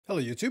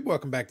Hello YouTube,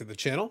 welcome back to the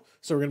channel.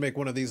 So we're going to make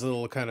one of these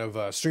little kind of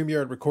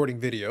StreamYard recording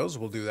videos.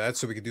 We'll do that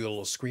so we can do a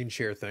little screen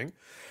share thing.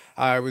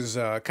 I was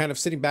kind of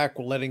sitting back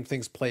letting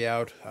things play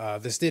out.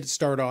 This did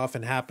start off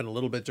and happen a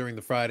little bit during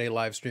the Friday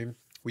live stream.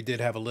 We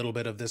did have a little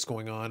bit of this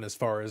going on as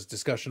far as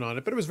discussion on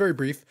it, but it was very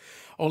brief,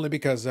 only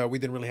because we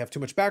didn't really have too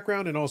much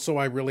background, and also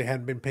I really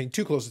hadn't been paying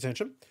too close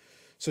attention.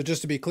 So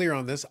just to be clear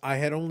on this, I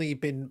had only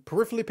been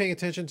peripherally paying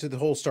attention to the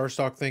whole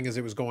StarStock thing as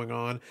it was going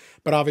on,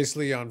 but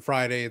obviously on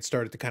Friday it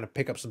started to kind of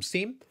pick up some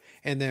steam,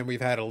 and then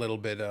we've had a little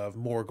bit of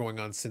more going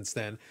on since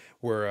then,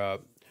 where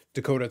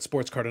Dakota at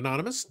Sports Card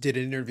Anonymous did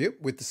an interview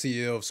with the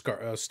CEO of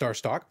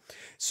StarStock,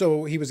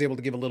 so he was able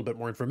to give a little bit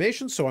more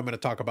information. So I'm going to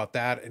talk about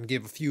that and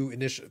give a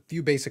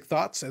few basic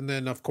thoughts, and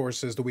then of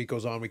course as the week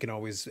goes on, we can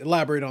always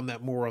elaborate on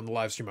that more on the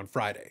live stream on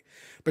Friday.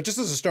 But just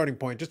as a starting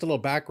point, just a little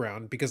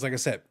background, because like I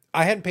said,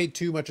 I hadn't paid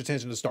too much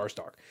attention to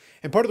StarStock,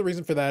 and part of the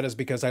reason for that is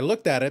because I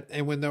looked at it,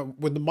 and when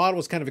the model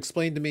was kind of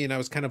explained to me, and I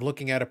was kind of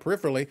looking at it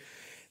peripherally,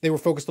 they were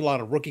focused a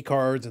lot on rookie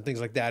cards and things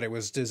like that. It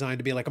was designed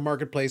to be like a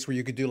marketplace where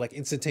you could do like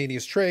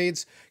instantaneous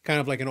trades, kind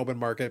of like an open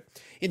market.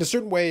 In a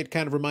certain way, it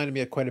kind of reminded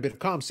me of quite a bit of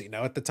COMC.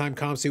 Now, at the time,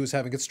 COMC was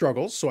having its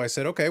struggles, so I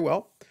said, okay,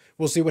 well,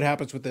 we'll see what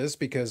happens with this,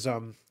 because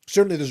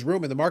certainly there's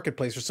room in the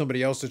marketplace for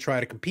somebody else to try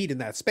to compete in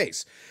that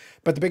space.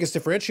 But the biggest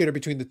differentiator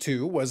between the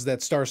two was that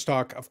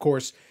StarStock, of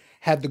course,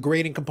 had the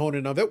grading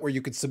component of it, where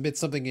you could submit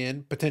something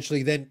in,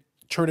 potentially then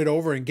turn it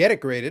over and get it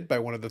graded by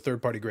one of the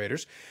third-party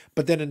graders.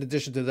 But then in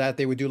addition to that,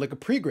 they would do like a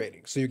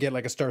pre-grading. So you get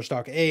like a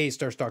StarStock A,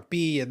 StarStock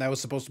B, and that was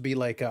supposed to be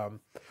like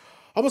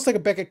almost like a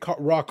Beckett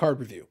raw card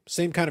review.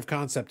 Same kind of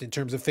concept in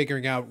terms of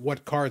figuring out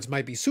what cards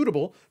might be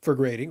suitable for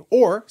grading,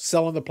 or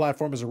sell on the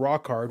platform as a raw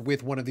card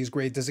with one of these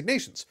grade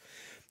designations,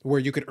 where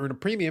you could earn a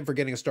premium for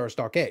getting a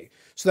StarStock A.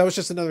 So that was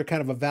just another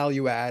kind of a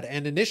value add.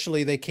 And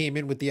initially they came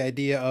in with the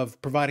idea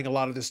of providing a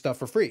lot of this stuff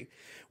for free,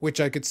 which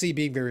I could see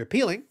being very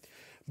appealing.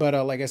 But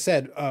like I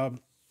said,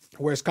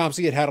 whereas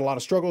COMC had a lot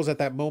of struggles at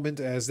that moment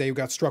as they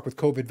got struck with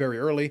COVID very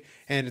early,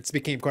 and it's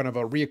became kind of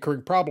a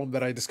reoccurring problem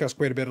that I discussed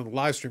quite a bit on the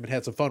live stream and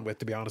had some fun with,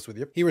 to be honest with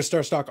you. Here was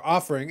StarStock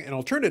offering an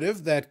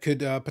alternative that could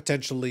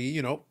potentially,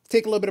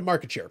 take a little bit of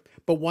market share.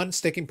 But one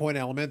sticking point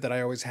element that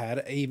I always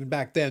had, even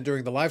back then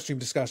during the live stream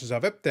discussions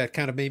of it, that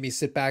kind of made me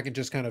sit back and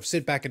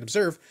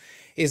observe,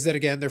 is that,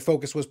 again, their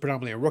focus was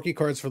predominantly on rookie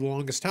cards for the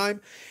longest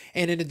time.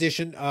 And in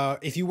addition,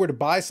 if you were to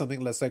buy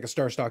something, let's like a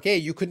StarStock A,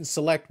 you couldn't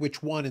select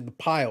which one in the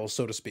pile,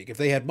 so to speak. If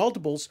they had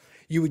multiples,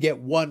 you would get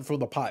one from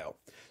the pile.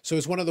 So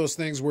it's one of those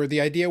things where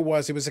the idea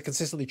was it was a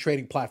consistently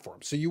trading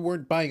platform. So you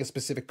weren't buying a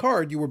specific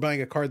card, you were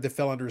buying a card that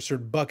fell under a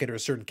certain bucket or a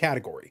certain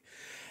category.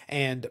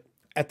 And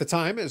at the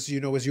time, as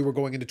you were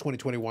going into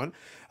 2021,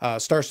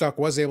 StarStock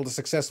was able to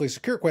successfully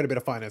secure quite a bit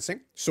of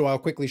financing. So I'll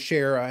quickly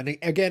share, and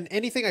again,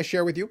 anything I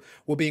share with you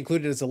will be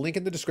included as a link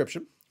in the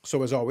description.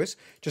 So as always,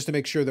 just to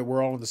make sure that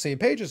we're all on the same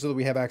page so that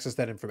we have access to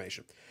that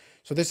information.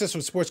 So this is from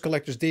Sports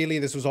Collectors Daily.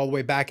 This was all the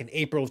way back in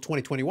April of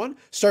 2021.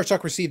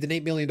 StarStock received an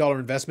 $8 million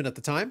investment at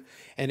the time,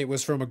 and it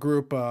was from a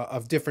group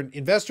of different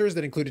investors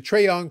that included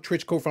Trey Young,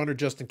 Twitch co-founder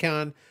Justin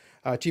Kahn,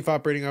 Chief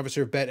Operating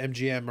Officer of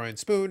BetMGM, Ryan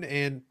Spoon,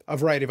 and a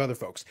variety of other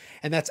folks.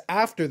 And that's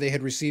after they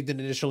had received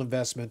an initial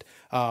investment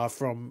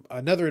from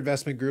another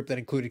investment group that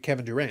included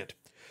Kevin Durant.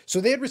 So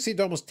they had received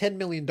almost $10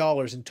 million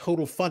in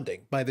total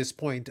funding by this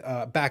point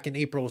back in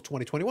April of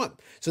 2021.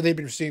 So they'd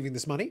been receiving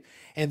this money,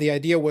 and the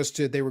idea was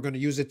they were going to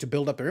use it to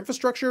build up their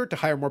infrastructure, to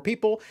hire more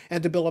people,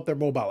 and to build up their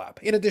mobile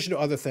app, in addition to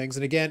other things.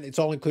 And again, it's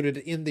all included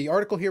in the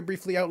article here,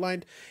 briefly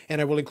outlined,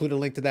 and I will include a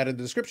link to that in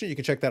the description. You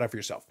can check that out for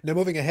yourself. Now,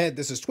 moving ahead,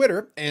 this is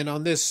Twitter, and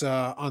on this,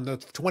 on the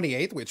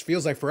 28th, which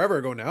feels like forever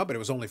ago now, but it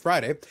was only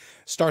Friday,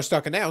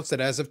 StarStock announced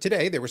that as of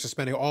today, they were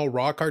suspending all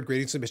raw card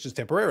grading submissions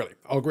temporarily.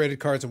 All graded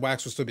cards and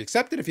wax will still be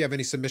accepted. If you have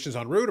any submissions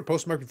en route or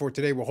postmarked before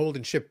today will hold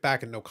and ship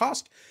back at no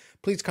cost.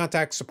 Please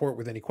contact support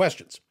with any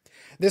questions.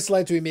 This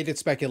led to immediate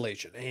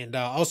speculation, and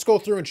I'll scroll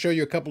through and show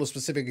you a couple of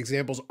specific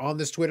examples on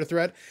this Twitter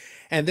thread,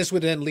 and this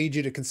would then lead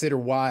you to consider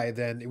why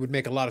then it would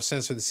make a lot of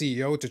sense for the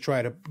CEO to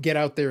try to get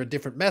out there a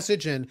different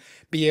message and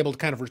be able to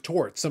kind of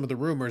retort some of the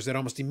rumors that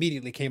almost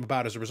immediately came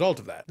about as a result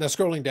of that. Now,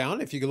 scrolling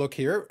down, if you can look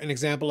here, an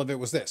example of it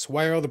was this.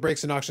 Why are all the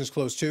breaks and auctions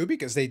closed too?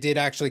 Because they did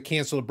actually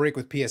cancel a break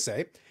with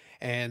PSA.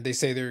 And they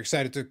say they're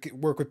excited to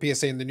work with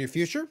PSA in the near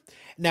future.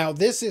 Now,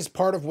 this is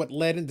part of what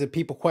led into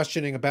people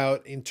questioning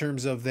about in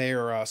terms of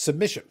their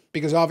submission,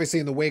 because obviously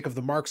in the wake of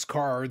the Marks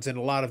cards and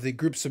a lot of the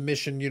group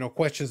submission,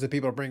 questions that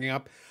people are bringing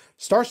up,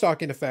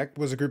 StarStock, in effect,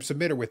 was a group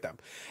submitter with them.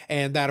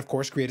 And that, of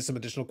course, created some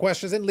additional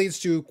questions and leads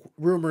to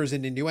rumors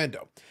and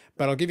innuendo.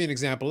 But I'll give you an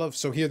example of,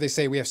 so here they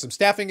say we have some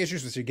staffing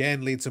issues, which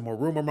again leads to more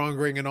rumor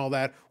mongering and all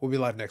that. We'll be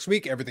live next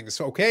week. Everything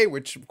is okay,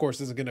 which of course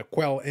isn't going to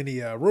quell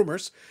any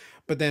rumors.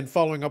 But then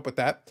following up with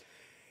that,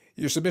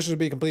 your submissions will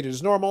be completed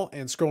as normal,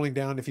 and scrolling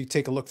down, if you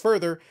take a look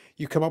further,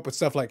 you come up with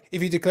stuff like,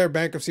 if you declare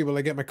bankruptcy, will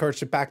I get my card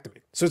shipped back to me?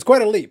 So it's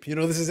quite a leap.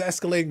 This is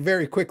escalating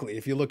very quickly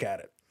if you look at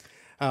it.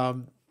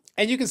 And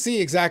you can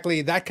see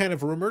exactly that kind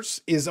of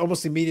rumors is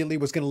almost immediately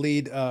what's going to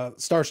lead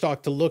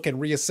StarStock to look and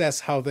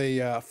reassess how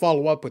they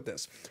follow up with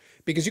this.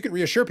 because you can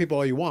reassure people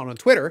all you want on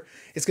Twitter.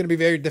 It's going to be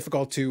very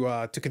difficult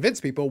to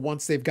convince people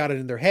once they've got it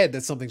in their head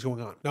that something's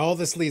going on. Now, all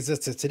this leads us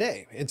to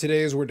today. And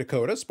today is where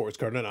Dakota, Sports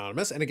Card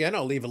Anonymous, and again,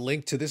 I'll leave a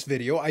link to this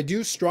video. I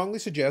do strongly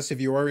suggest, if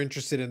you are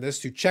interested in this,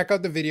 to check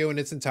out the video in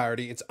its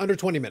entirety. It's under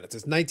 20 minutes.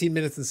 It's 19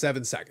 minutes and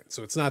 7 seconds,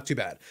 so it's not too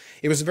bad.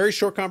 It was a very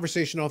short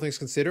conversation, all things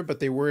considered, but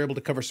they were able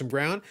to cover some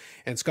ground.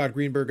 And Scott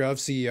Greenberg of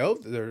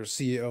CEO, their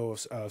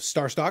CEO of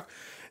StarStock,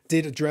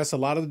 did address a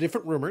lot of the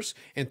different rumors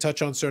and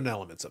touch on certain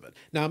elements of it.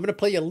 Now, I'm going to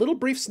play you a little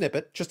brief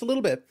snippet, just a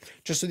little bit,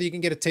 just so that you can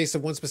get a taste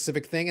of one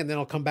specific thing, and then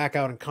I'll come back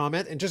out and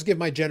comment and just give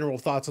my general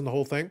thoughts on the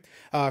whole thing.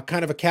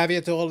 Kind of a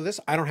caveat to all of this: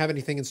 I don't have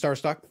anything in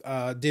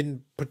StarStock.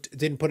 Didn't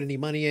put any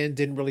money in.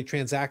 Didn't really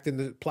transact in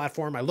the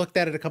platform. I looked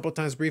at it a couple of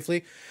times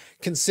briefly,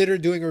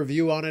 considered doing a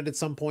review on it at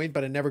some point,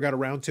 but I never got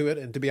around to it.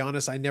 And to be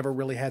honest, I never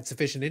really had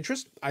sufficient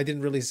interest. I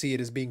didn't really see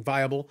it as being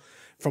viable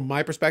from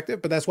my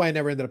perspective, but that's why I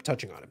never ended up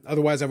touching on it.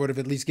 Otherwise, I would have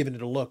at least given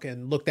it a look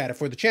and looked at it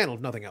for the channel,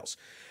 if nothing else.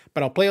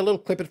 But I'll play a little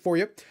clip it for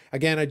you.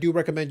 Again, I do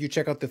recommend you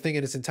check out the thing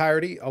in its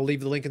entirety. I'll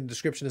leave the link in the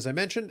description, as I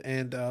mentioned,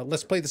 and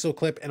let's play this little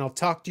clip, and I'll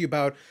talk to you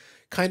about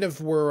kind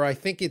of where I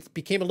think it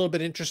became a little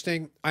bit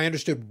interesting. I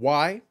understood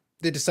why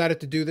they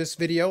decided to do this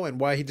video and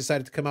why he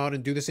decided to come out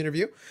and do this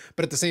interview,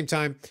 but at the same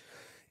time,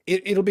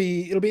 it'll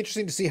be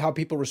interesting to see how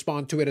people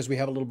respond to it as we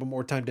have a little bit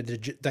more time to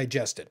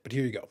digest it. But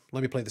here you go.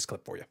 Let me play this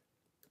clip for you.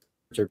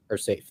 Are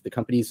safe. The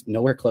company's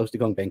nowhere close to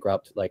going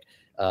bankrupt. Like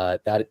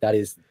that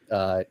is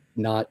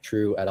not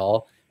true at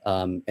all.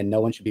 And no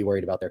one should be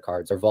worried about their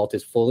cards. Our vault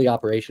is fully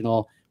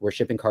operational. We're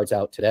shipping cards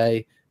out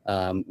today.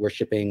 We're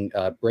shipping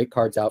break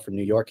cards out from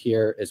New York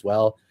here as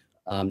well.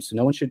 So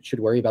no one should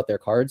worry about their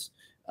cards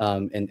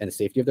and the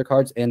safety of their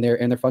cards and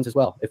their funds as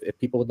well. If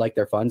people would like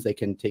their funds, they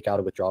can take out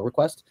a withdrawal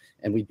request,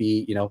 and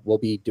we'll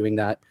be doing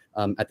that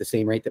at the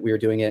same rate that we were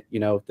doing it,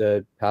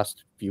 the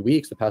past few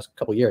weeks, the past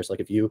couple of years. Like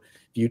if you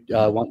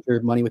want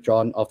your money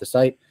withdrawn off the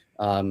site,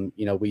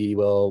 we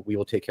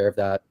will take care of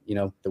that,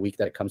 the week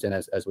that it comes in,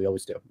 as we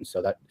always do. And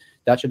so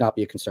that should not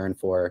be a concern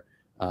for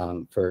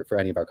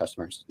any of our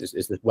customers,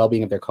 is the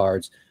well-being of their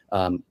cards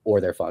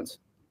or their funds.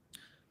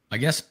 I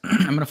guess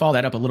I'm going to follow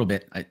that up a little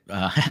bit.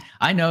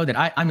 I know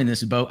that I'm in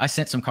this boat. I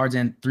sent some cards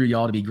in through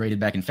y'all to be graded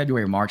back in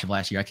February or March of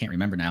last year. I can't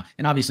remember now.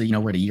 And obviously,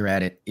 we're at a year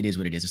at it. It is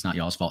what it is. It's not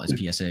y'all's fault.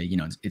 It's PSA.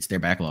 It's their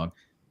backlog.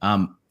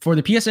 For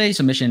the PSA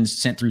submissions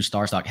sent through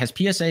StarStock, has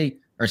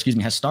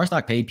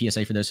StarStock paid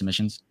PSA for those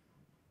submissions?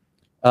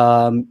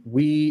 I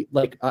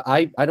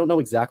don't know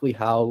exactly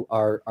how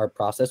our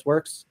process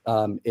works.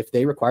 If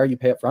they require you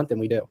pay up front, then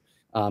we do.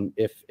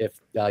 If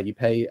you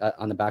pay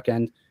on the back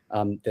end,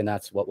 then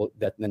that's what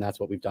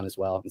we've done as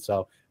well. And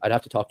so I'd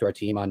have to talk to our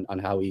team on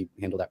how we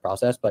handle that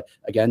process. But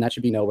again, that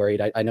should be no worried.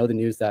 I know the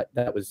news that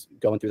was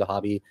going through the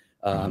hobby,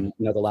 the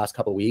last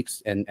couple of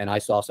weeks, and I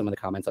saw some of the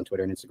comments on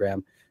Twitter and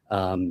Instagram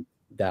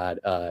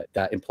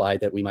that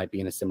implied that we might be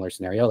in a similar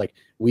scenario. Like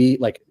we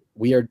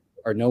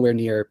are nowhere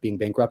near being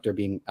bankrupt or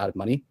being out of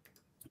money.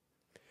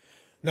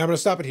 Now I'm going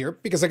to stop it here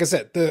because, like I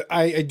said,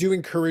 I do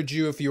encourage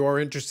you, if you are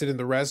interested in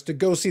the rest, to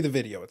go see the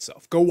video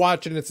itself. Go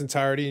watch it in its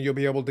entirety, and you'll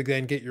be able to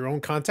then get your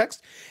own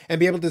context and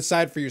be able to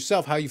decide for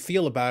yourself how you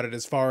feel about it,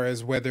 as far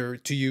as whether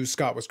to you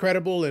Scott was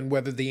credible and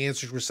whether the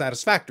answers were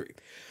satisfactory.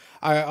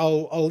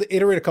 I'll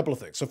iterate a couple of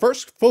things. So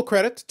first, full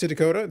credit to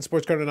Dakota and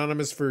Sports Card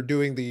Anonymous for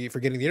getting the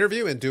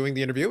interview and doing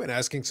the interview and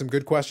asking some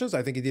good questions.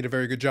 I think he did a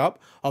very good job,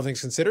 all things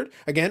considered.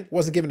 Again,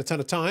 wasn't given a ton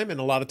of time and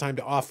a lot of time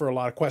to offer a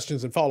lot of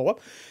questions and follow up.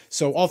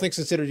 So all things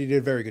considered, he did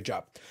a very good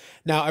job.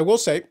 Now, I will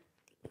say,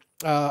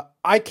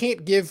 I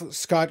can't give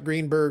Scott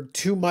Greenberg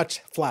too much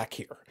flack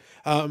here.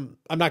 I'm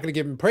not going to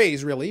give him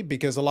praise, really,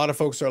 because a lot of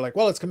folks are like,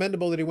 well, it's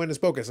commendable that he went and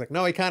spoke. It's like,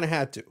 no, he kind of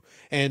had to.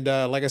 And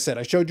like I said,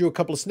 I showed you a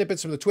couple of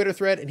snippets from the Twitter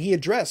thread, and he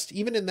addressed,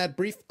 even in that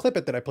brief clip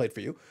that I played for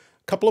you,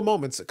 a couple of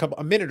moments,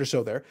 a minute or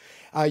so there,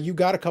 you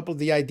got a couple of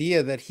the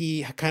idea that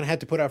he kind of had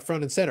to put out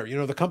front and center.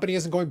 The company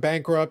isn't going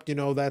bankrupt. He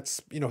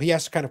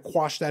has to kind of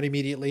quash that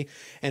immediately.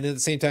 And at the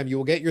same time, you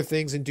will get your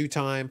things in due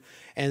time.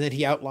 And then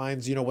he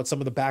outlines, what some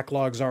of the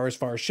backlogs are as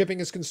far as shipping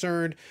is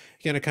concerned.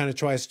 He kind of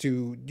tries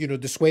to,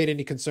 dissuade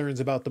any concerns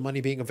about the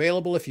money being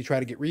available if you try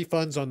to get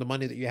refunds on the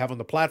money that you have on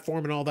the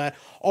platform and all that.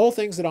 All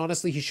things that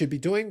honestly he should be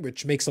doing,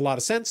 which makes a lot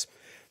of sense.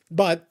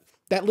 But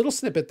that little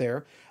snippet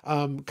there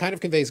kind of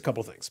conveys a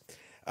couple of things.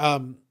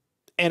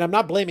 And I'm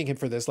not blaming him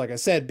for this, like I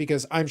said,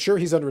 because I'm sure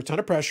he's under a ton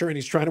of pressure and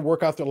he's trying to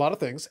work out a lot of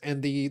things.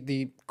 And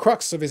the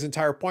crux of his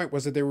entire point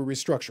was that they were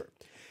restructured.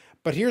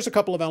 But here's a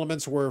couple of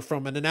elements where,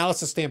 from an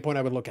analysis standpoint,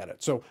 I would look at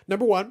it. So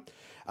number one,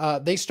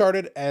 they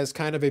started as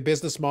kind of a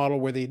business model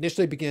where they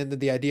initially began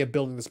the idea of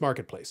building this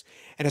marketplace.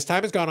 And as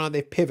time has gone on,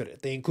 they've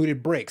pivoted. They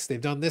included breaks.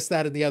 They've done this,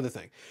 that, and the other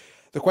thing.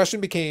 The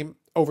question became,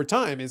 over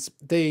time, is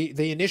they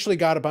initially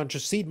got a bunch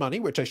of seed money,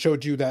 which I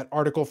showed you that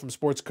article from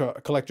Sports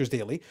Collectors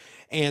Daily,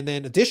 and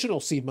then additional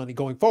seed money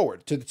going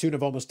forward to the tune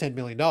of almost $10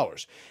 million.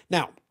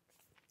 Now,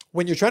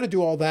 when you're trying to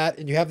do all that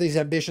and you have these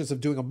ambitions of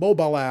doing a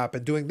mobile app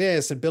and doing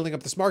this and building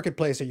up this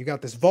marketplace, and you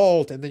got this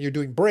vault, and then you're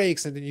doing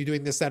breaks, and then you're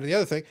doing this, that, and the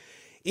other thing,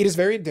 it is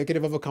very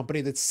indicative of a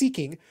company that's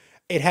seeking.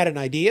 It had an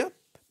idea,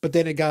 but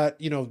then it got,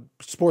 you know,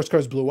 sports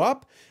cars blew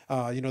up.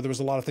 You know, there was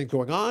a lot of things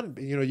going on.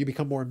 You know, you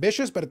become more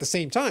ambitious, but at the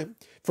same time,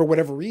 for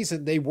whatever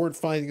reason, they weren't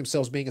finding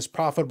themselves being as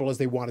profitable as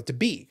they wanted to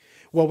be.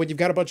 Well, when you've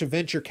got a bunch of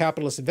venture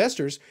capitalist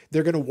investors,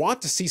 they're going to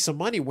want to see some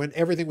money when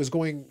everything was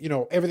going, you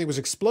know, everything was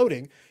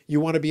exploding. You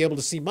want to be able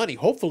to see money.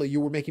 Hopefully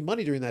you were making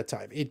money during that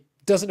time. It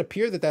doesn't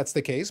appear that that's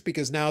the case,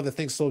 because now that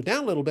things slowed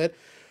down a little bit,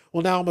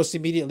 well, now almost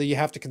immediately you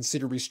have to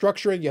consider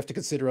restructuring, you have to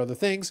consider other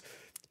things.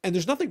 And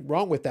there's nothing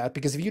wrong with that,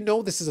 because if you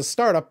know this is a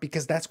startup,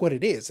 because that's what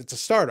it is, it's a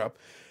startup.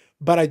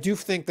 But I do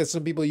think that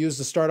some people use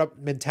the startup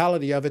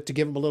mentality of it to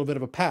give them a little bit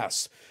of a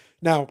pass.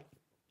 Now,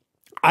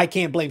 I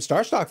can't blame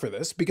StarStock for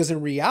this, because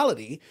in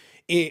reality,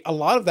 a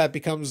lot of that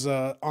becomes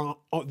the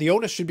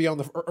onus should be on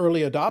the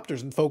early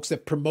adopters and folks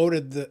that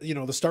promoted the, you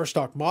know, the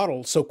StarStock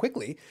model so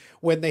quickly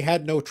when they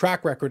had no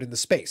track record in the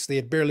space. They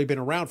had barely been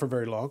around for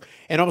very long,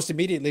 and almost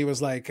immediately it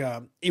was like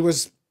it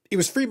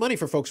was free money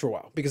for folks for a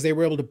while, because they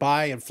were able to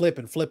buy and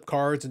flip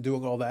cards and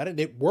doing all that, and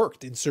it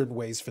worked in certain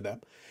ways for them,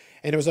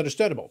 and it was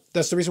understandable.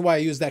 That's the reason why I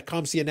used that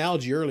COMC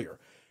analogy earlier.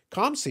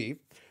 COMC,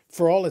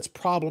 for all its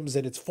problems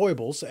and its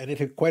foibles, and it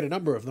had quite a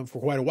number of them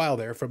for quite a while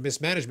there from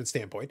mismanagement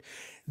standpoint,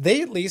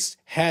 they at least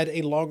had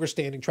a longer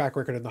standing track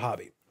record in the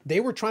hobby. They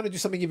were trying to do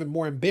something even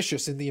more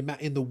ambitious in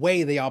the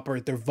way they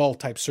operate their vault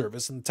type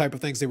service and the type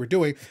of things they were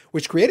doing,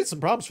 which created some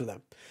problems for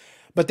them.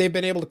 But they've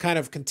been able to kind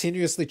of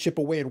continuously chip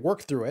away and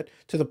work through it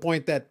to the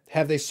point that,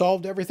 have they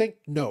solved everything?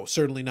 No,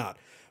 certainly not.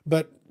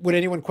 But would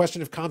anyone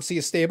question if COMC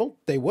is stable?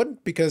 They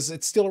wouldn't, because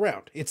it's still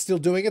around. It's still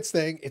doing its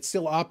thing. It's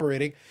still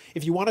operating.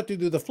 If you wanted to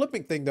do the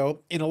flipping thing,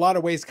 though, in a lot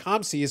of ways,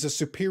 COMC is a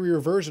superior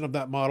version of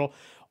that model,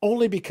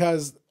 only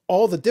because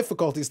all the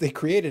difficulties they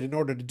created in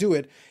order to do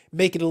it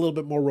make it a little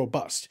bit more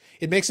robust.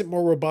 It makes it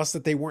more robust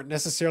that they weren't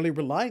necessarily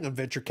relying on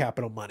venture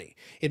capital money.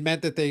 It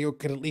meant that they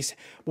could at least,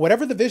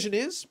 whatever the vision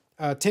is,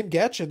 Tim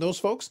Getch and those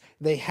folks,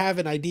 they have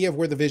an idea of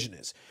where the vision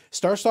is.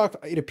 StarStock,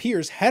 it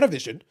appears, had a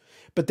vision,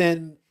 but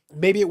then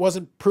maybe it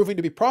wasn't proving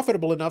to be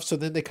profitable enough, so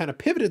then they kind of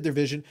pivoted their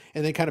vision,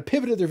 and then kind of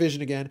pivoted their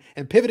vision again,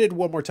 and pivoted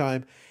one more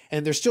time,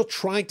 and they're still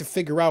trying to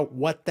figure out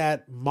what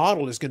that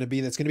model is going to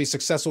be that's going to be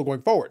successful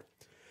going forward.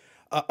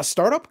 A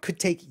startup could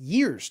take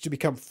years to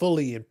become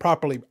fully and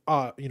properly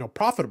you know,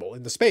 profitable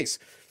in the space,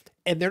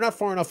 and they're not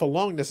far enough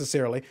along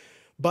necessarily.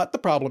 But the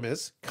problem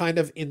is, kind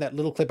of in that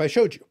little clip I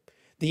showed you,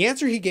 the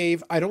answer he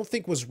gave, I don't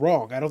think was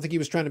wrong. I don't think he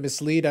was trying to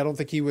mislead. I don't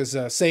think he was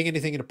saying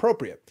anything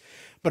inappropriate.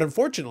 But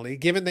unfortunately,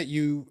 given that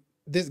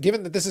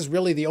this is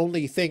really the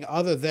only thing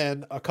other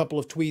than a couple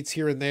of tweets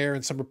here and there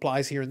and some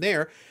replies here and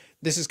there,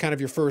 this is kind of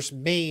your first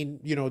main,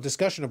 you know,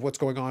 discussion of what's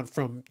going on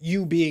from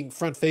you being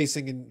front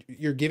facing and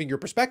you're giving your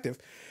perspective.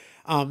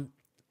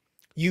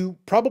 You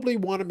probably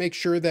want to make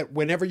sure that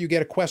whenever you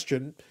get a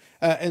question,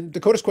 and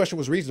Dakota's question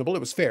was reasonable, it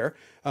was fair.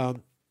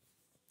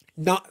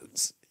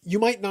 You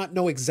might not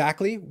know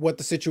exactly what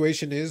the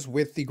situation is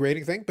with the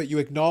grading thing, but you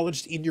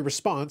acknowledged in your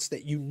response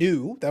that you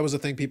knew that was the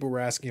thing people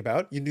were asking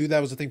about. You knew that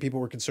was the thing people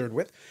were concerned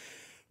with.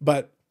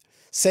 But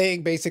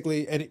saying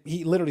basically, and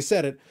he literally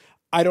said it,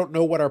 I don't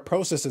know what our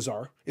processes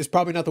are, is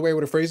probably not the way I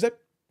would have phrased it.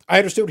 I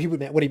understood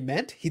what he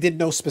meant. He didn't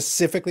know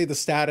specifically the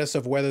status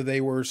of whether they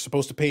were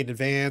supposed to pay in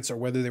advance or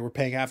whether they were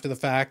paying after the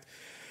fact.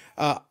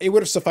 It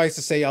would have sufficed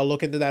to say, I'll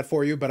look into that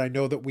for you, but I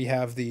know that we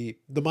have the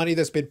money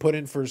that's been put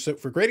in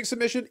for grading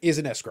submission is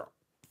an escrow.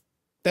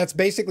 That's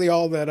basically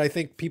all that I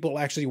think people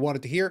actually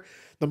wanted to hear.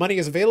 The money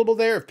is available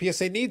there. If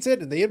PSA needs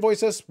it and they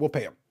invoice us, we'll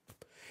pay them.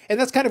 And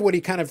that's kind of what he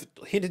kind of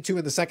hinted to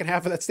in the second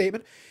half of that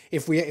statement.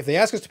 If they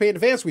ask us to pay in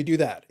advance, we do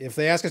that. If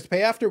they ask us to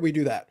pay after, we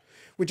do that,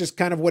 which is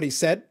kind of what he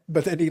said.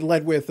 But then he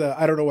led with,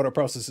 I don't know what our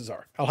processes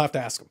are. I'll have to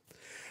ask him.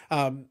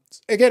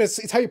 Again,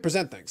 it's how you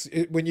present things.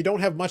 When you don't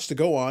have much to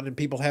go on and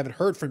people haven't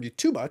heard from you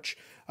too much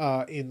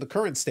in the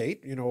current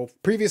state, you know,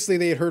 previously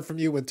they had heard from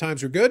you when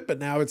times were good, but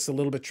now it's a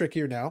little bit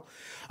trickier now.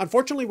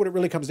 Unfortunately, what it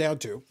really comes down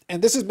to,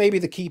 and this is maybe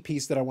the key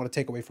piece that I want to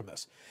take away from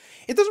this,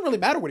 it doesn't really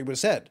matter what he would have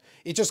said.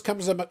 It just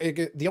comes,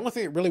 the only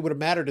thing that really would have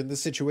mattered in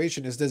this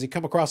situation is, does he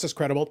come across as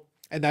credible?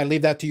 And I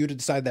leave that to you to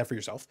decide that for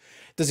yourself.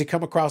 Does he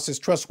come across as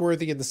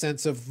trustworthy in the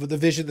sense of the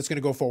vision that's going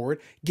to go forward,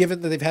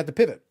 given that they've had to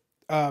pivot?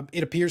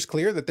 It appears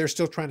clear that they're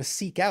still trying to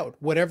seek out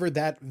whatever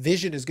that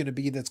vision is going to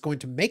be that's going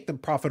to make them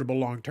profitable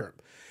long term.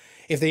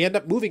 If they end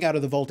up moving out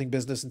of the vaulting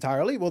business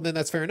entirely, well, then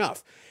that's fair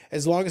enough.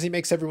 As long as he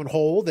makes everyone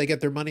whole, they get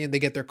their money and they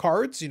get their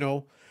cards, you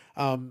know,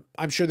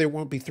 I'm sure they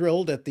won't be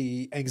thrilled at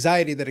the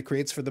anxiety that it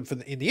creates for them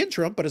in the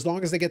interim, but as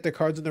long as they get their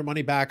cards and their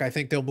money back, I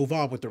think they'll move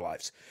on with their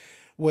lives.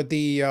 What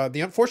the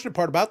unfortunate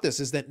part about this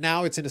is that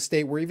now it's in a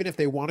state where even if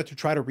they wanted to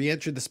try to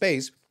re-enter the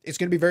space, it's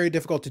going to be very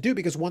difficult to do,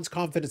 because once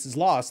confidence is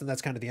lost, and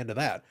that's kind of the end of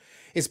that,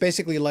 it's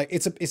basically like,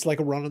 it's like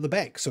a run on the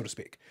bank, so to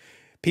speak.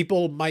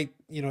 People might,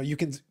 you know, you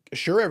can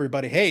assure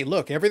everybody, hey,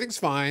 look, everything's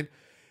fine.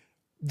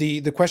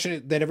 The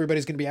question that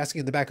everybody's going to be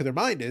asking in the back of their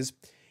mind is,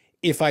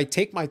 if I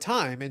take my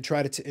time and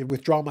try to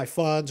withdraw my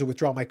funds or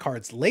withdraw my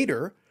cards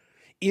later,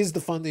 is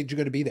the funding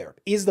going to be there?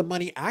 Is the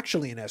money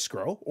actually in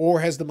escrow, or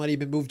has the money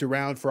been moved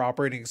around for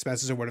operating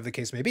expenses or whatever the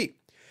case may be?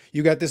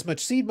 You got this much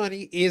seed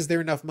money. Is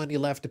there enough money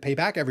left to pay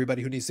back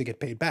everybody who needs to get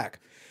paid back?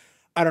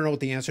 I don't know what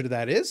the answer to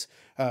that is.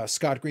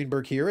 Scott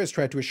Greenberg here has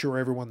tried to assure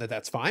everyone that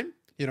that's fine.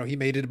 You know, he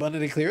made it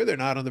abundantly clear they're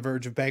not on the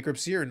verge of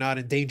bankruptcy or not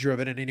in danger of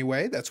it in any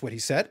way. That's what he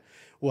said.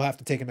 We'll have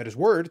to take him at his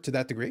word to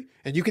that degree.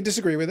 And you can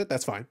disagree with it.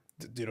 That's fine.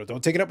 You know,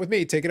 don't take it up with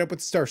me. Take it up with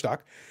StarStock.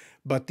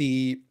 But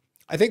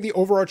I think the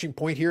overarching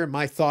point here and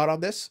my thought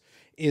on this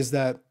is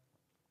that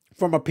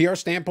from a PR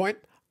standpoint,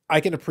 I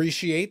can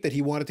appreciate that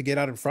he wanted to get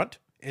out in front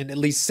and at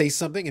least say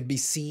something and be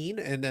seen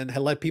and then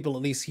let people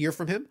at least hear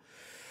from him.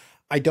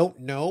 I don't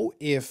know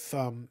if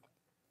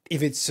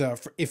it's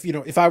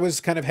if I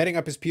was kind of heading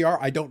up his PR,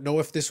 I don't know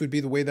if this would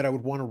be the way that I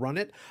would want to run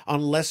it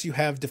unless you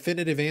have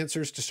definitive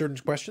answers to certain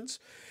questions,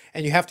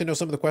 and you have to know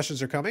some of the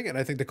questions are coming. And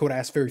I think Dakota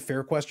asked very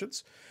fair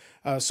questions,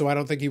 so I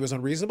don't think he was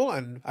unreasonable,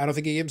 and I don't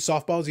think he gave him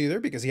softballs either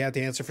because he had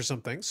to answer for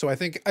some things. So I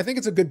think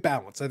it's a good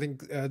balance. I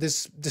think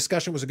this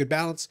discussion was a good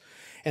balance,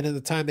 and in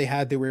the time they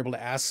had, they were able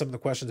to ask some of the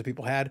questions that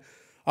people had.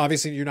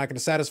 Obviously, you're not going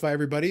to satisfy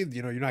everybody.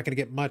 You know, you're not going to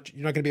get much.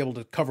 You're not going to be able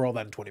to cover all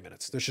that in 20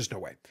 minutes. There's just no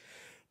way.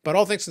 But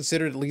all things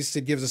considered, at least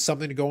it gives us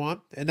something to go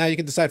on. And now you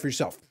can decide for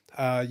yourself.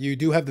 You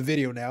do have the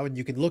video now, and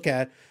you can look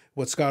at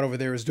what Scott over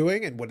there is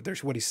doing and what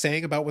he's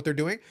saying about what they're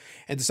doing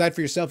and decide for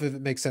yourself if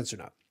it makes sense or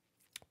not.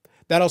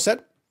 That all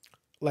said,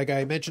 like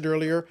I mentioned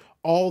earlier,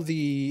 all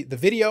the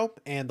video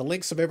and the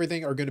links of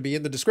everything are going to be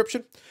in the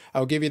description.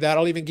 I'll give you that.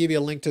 I'll even give you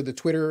a link to the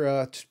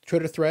Twitter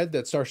thread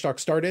that StarStock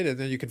started, and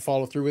then you can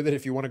follow through with it.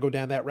 If you want to go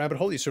down that rabbit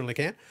hole, you certainly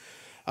can.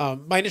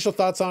 My initial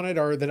thoughts on it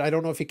are that I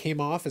don't know if he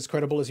came off as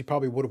credible as he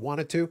probably would have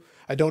wanted to.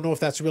 I don't know if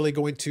that's really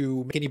going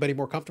to make anybody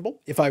more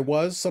comfortable. If I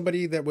was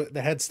somebody that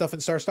had stuff in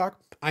StarStock,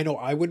 I know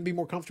I wouldn't be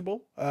more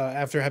comfortable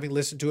after having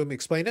listened to him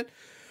explain it.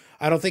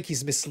 I don't think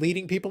he's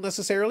misleading people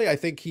necessarily. I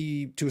think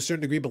he, to a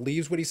certain degree,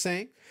 believes what he's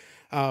saying.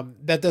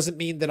 That doesn't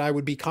mean that I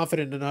would be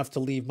confident enough to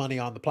leave money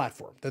on the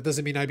platform. That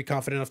doesn't mean I'd be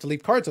confident enough to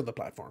leave cards on the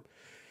platform.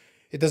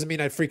 It doesn't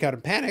mean I'd freak out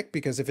and panic,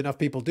 because if enough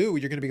people do,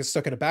 you're going to be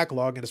stuck in a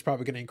backlog and it's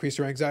probably going to increase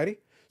your anxiety.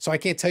 So I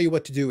can't tell you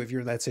what to do if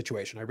you're in that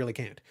situation. I really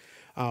can't.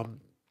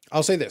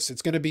 I'll say this.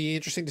 It's going to be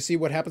interesting to see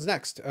what happens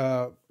next.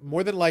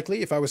 More than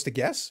likely, if I was to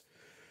guess,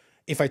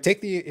 if I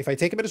take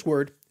him at his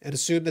word and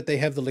assume that they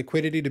have the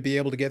liquidity to be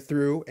able to get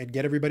through and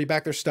get everybody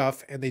back their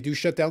stuff, and they do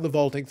shut down the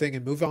vaulting thing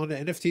and move on to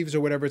NFTs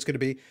or whatever it's going to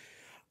be,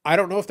 I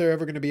don't know if they're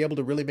ever going to be able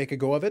to really make a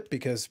go of it,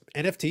 because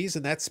NFTs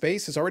in that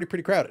space is already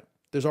pretty crowded.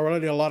 There's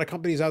already a lot of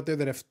companies out there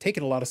that have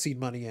taken a lot of seed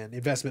money and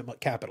investment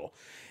capital.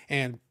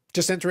 And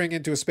just entering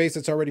into a space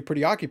that's already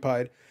pretty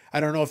occupied, I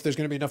don't know if there's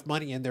going to be enough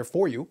money in there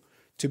for you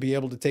to be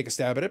able to take a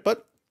stab at it,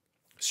 but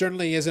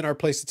certainly isn't our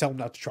place to tell them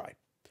not to try.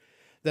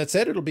 That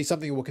said, it'll be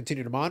something we'll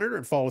continue to monitor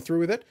and follow through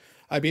with it.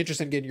 I'd be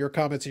interested in getting your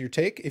comments and your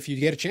take. If you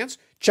get a chance,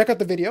 check out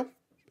the video.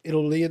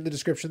 It'll be in the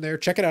description there.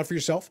 Check it out for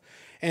yourself.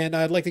 And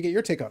I'd like to get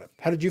your take on it.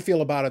 How did you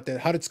feel about it?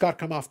 How did Scott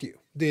come off to you?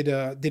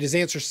 Did his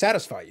answer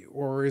satisfy you?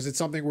 Or is it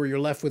something where you're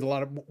left with a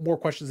lot of more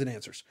questions than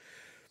answers?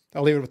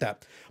 I'll leave it with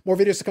that. More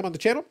videos to come on the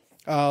channel.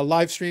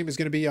 Live stream is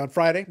going to be on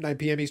Friday, 9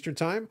 p.m. Eastern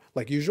time,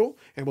 like usual.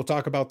 And we'll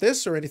talk about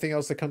this or anything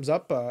else that comes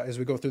up as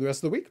we go through the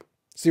rest of the week.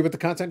 See what the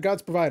content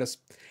gods provide us.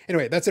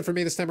 Anyway, that's it for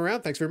me this time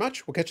around. Thanks very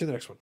much. We'll catch you in the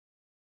next one.